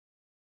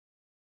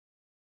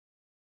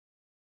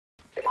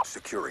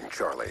Securing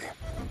Charlie.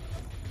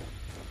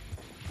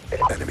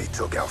 Enemy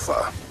took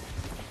Alpha.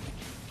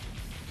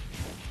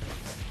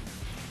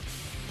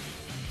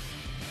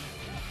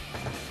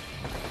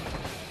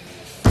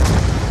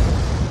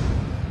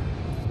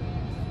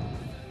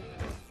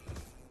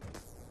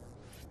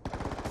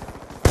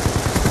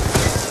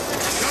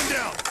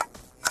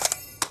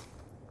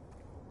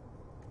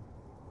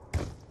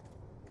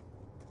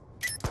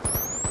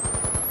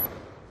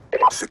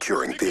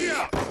 Securing B.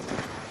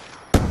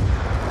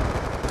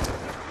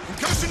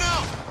 Concussion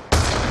out!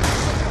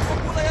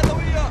 قنبلة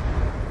يدوية.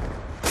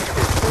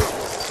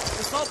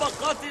 إصابة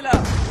قاتلة.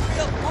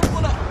 هي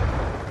قنبلة.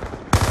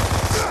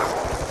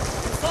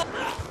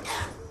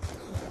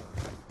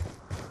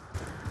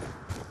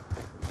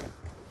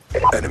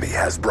 Enemy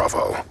has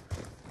Bravo.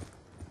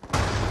 I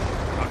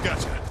got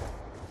you.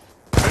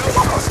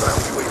 Hostile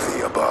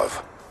UAV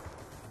above.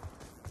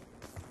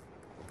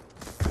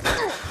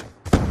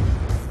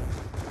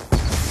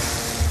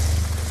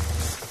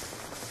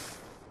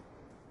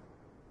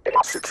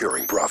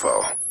 Securing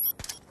Bravo.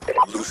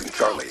 Losing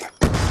Charlie.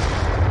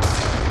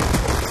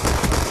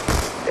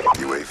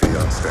 UAV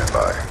on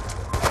standby.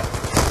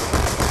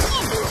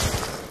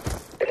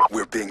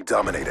 We're being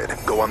dominated.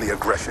 Go on the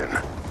aggression.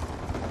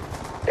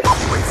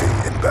 UAV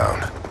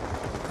inbound.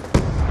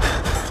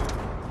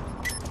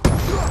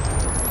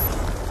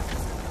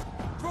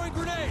 Throwing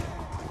grenade.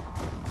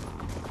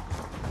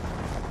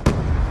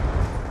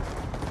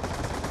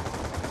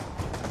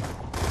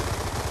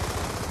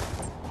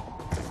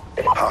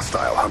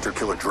 Hostile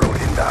hunter-killer drone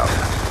inbound.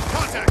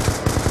 Contact!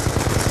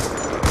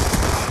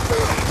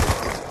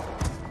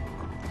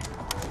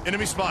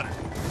 Enemy spotted.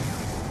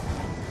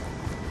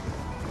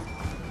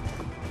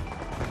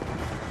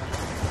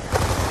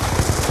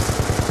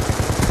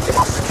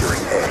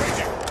 Securing A.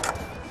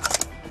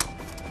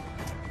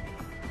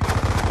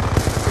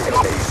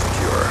 A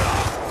secure.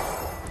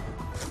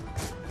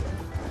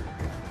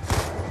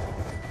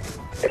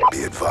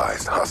 Be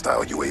advised,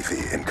 hostile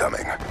UAV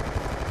incoming.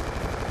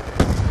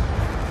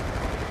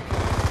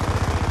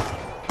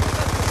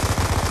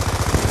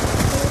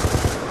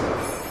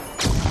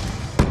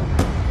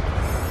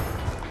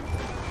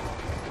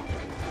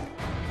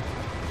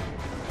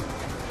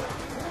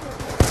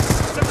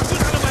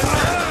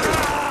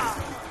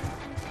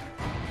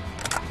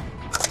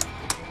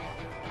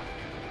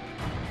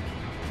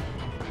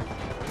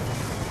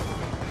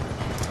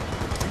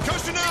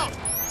 Concussion out!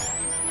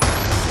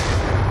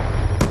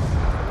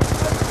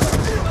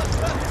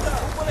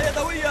 قنبلة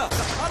يدوية.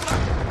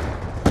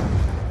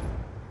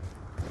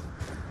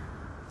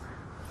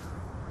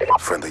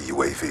 Friendly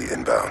UAV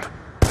inbound.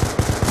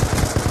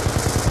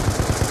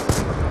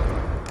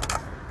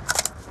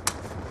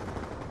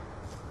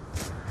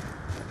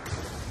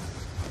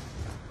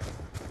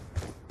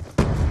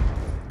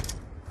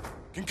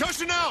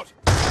 Concussion out!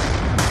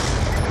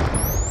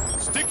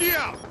 Sticky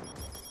out!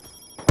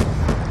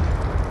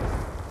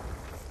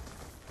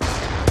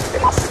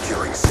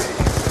 Securing C.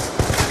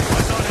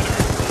 Eyes on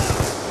enemy.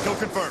 Kill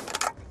confirmed.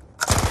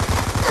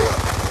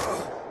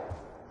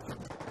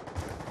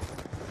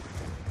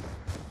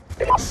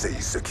 C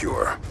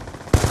secure.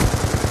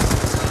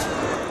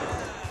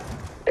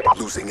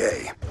 Losing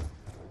A.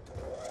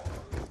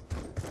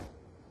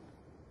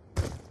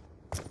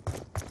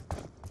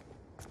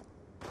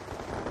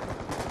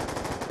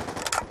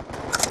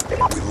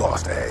 We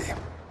lost A.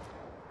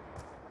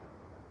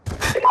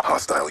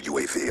 Hostile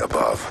UAV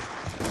above.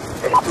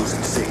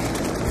 Losing C.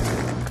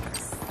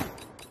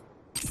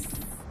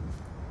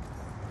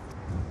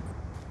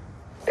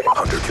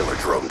 Hunter-killer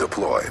drone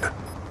deployed.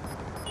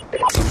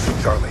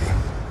 Losing Charlie.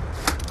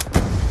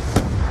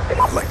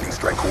 Lightning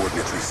strike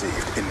coordinates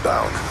received.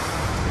 Inbound.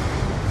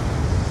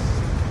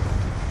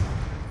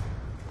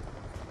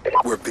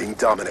 We're being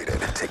dominated.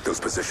 Take those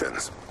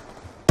positions.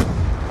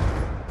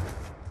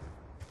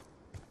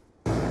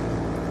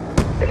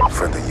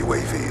 Friendly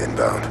UAV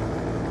inbound.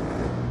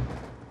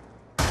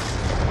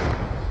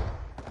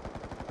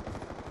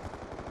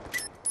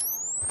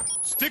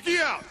 Sticky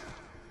out!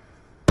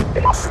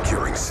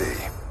 Securing C.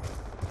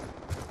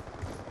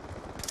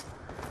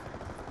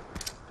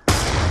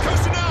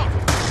 Concussion out!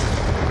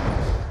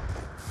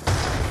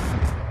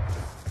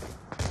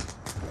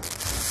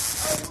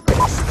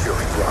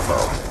 Securing Bravo.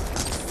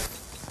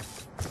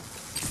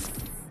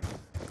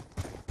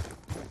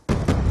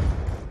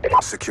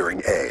 Securing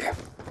A.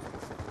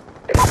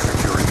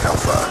 Securing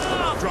Alpha.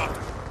 Dropped.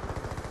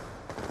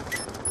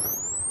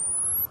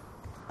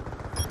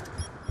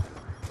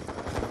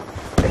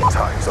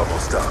 Time's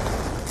almost up.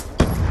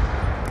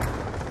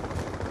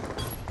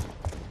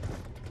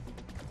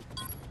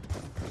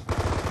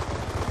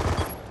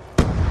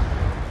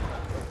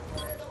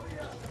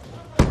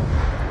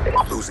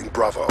 Losing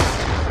Bravo.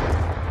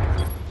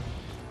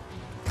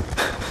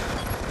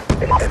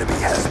 Enemy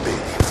has B.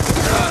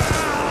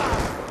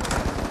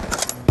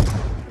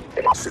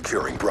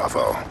 Securing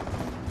Bravo.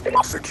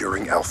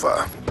 Securing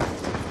Alpha.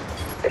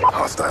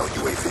 Hostile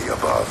UAV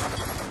above.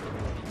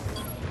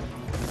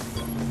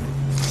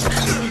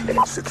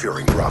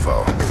 Securing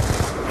Bravo.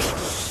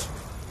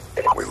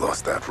 We lost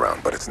lost that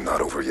round, but it's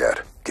not over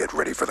yet. Get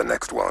ready for the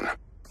next one.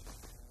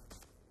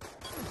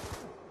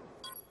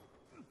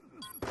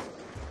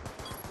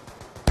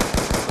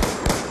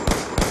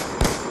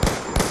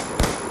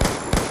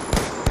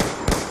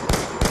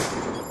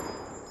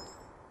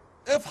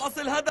 افحص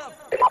الهدف.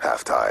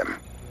 Halftime.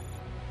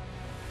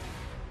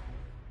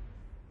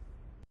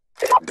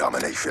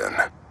 Domination.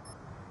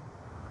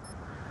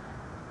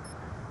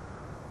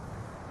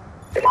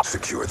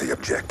 Secure the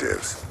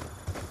objectives.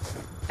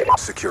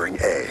 Securing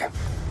A.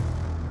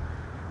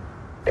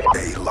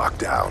 A locked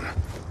down.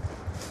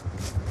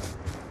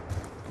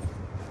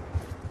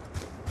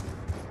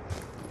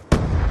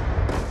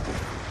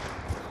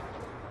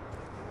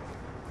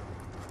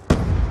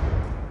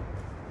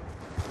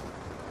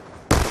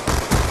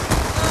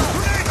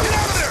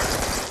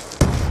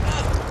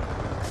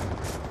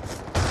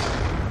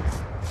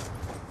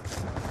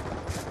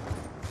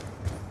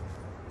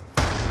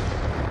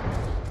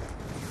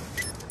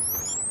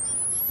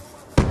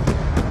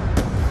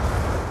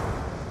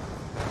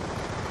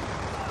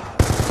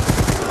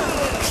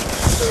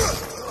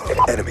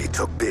 Enemy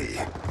took B.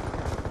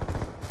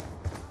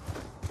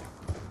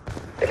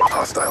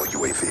 Hostile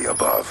UAV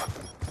above.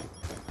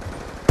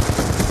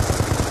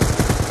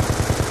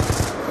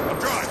 I'm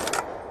dry.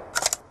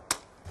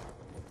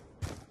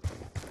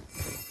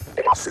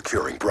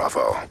 Securing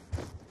Bravo.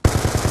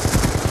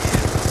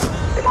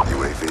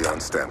 UAV on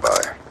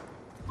standby.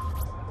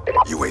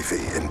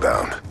 UAV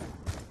inbound.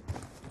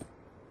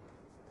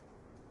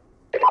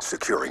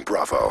 Securing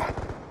Bravo.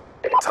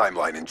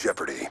 Timeline in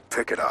jeopardy.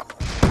 Pick it up.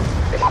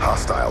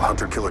 Hostile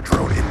hunter-killer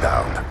drone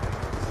inbound.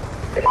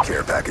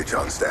 Care package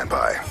on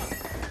standby.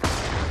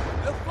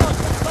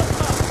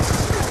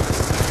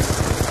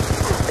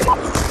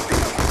 Losing B.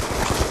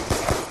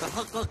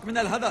 تحقق من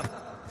الهدف.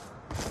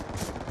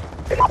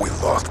 We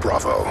lost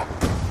Bravo.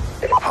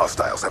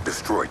 Hostiles have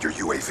destroyed your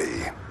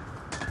UAV.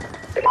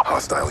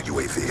 Hostile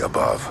UAV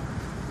above.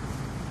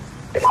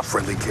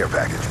 Friendly care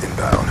package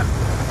inbound.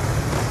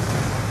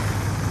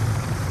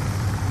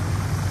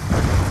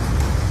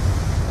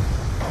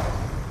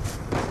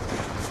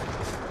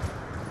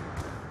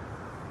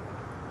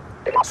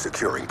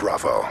 Securing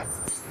Bravo.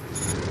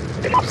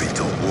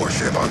 Lethal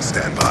warship on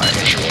standby.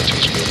 Pressure on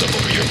has built up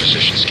over your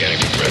position, scanning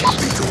for threats.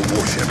 Lethal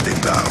warship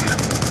inbound.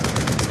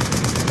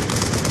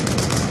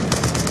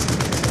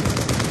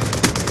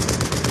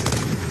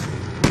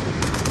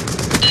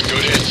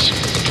 Good hits.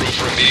 Approved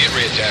for immediate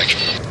reattack.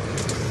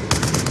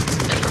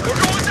 We're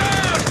going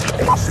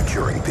down!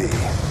 Securing B.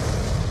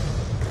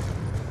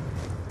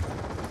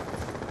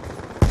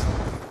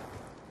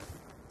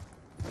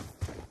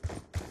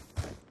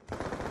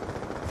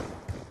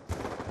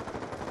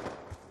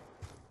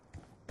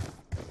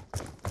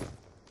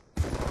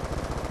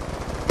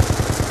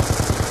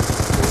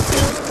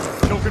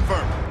 Kill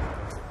confirmed.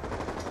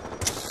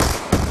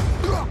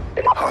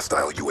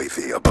 Hostile UAV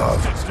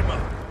above. Touched him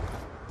up.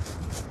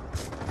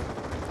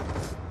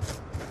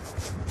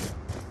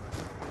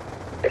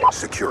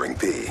 Securing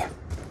B.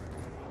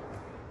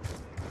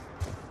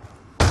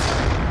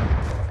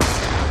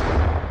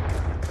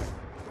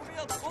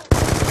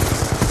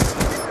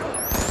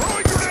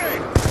 Throwing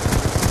grenade!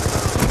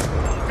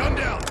 Gun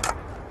down.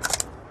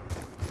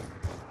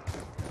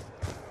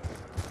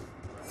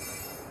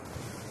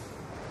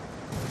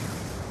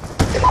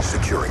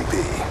 Securing B.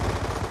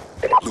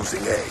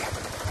 Losing A.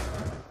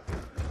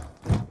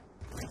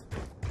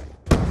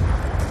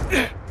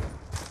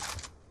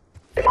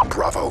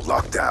 Bravo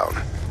locked down.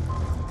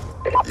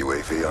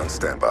 UAV on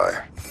standby.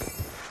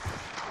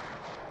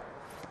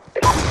 We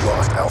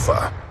lost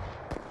Alpha.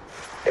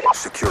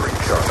 Securing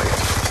Charlie.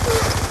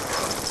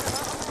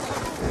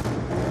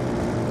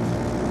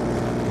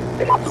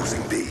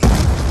 Losing B.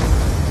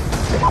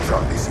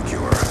 Charlie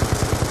secure.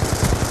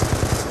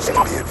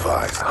 Be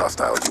advised,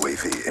 hostile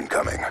UAV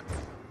incoming.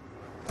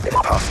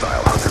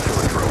 Hostile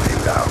hunter-killer drone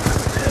inbound.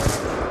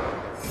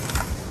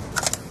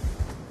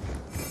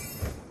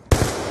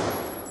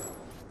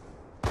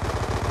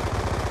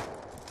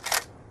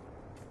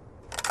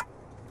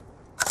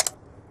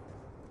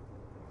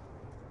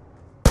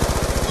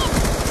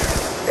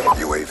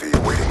 UAV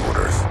awaiting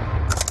orders.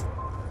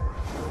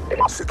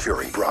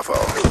 Securing Bravo.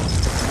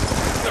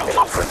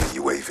 Friendly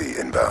UAV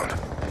inbound.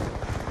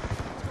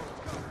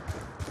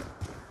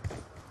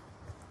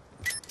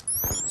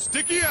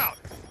 Sticky out!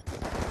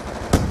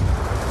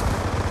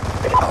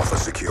 Alpha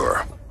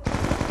secure.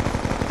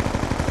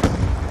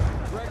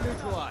 Threat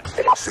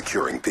neutralized.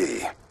 Securing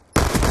B.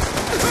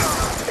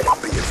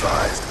 Be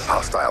advised,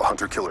 hostile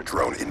hunter-killer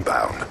drone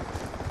inbound.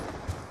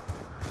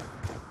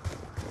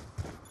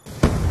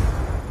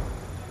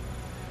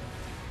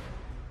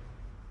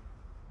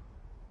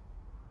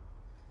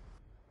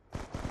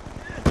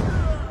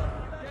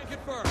 Can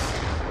confirm.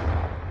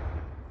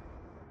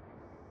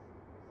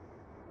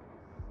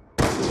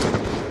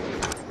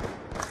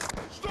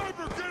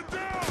 Sniper, get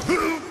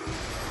down!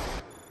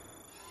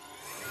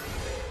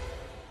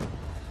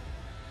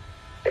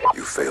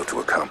 You failed to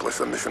accomplish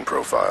the mission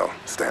profile.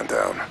 Stand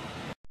down.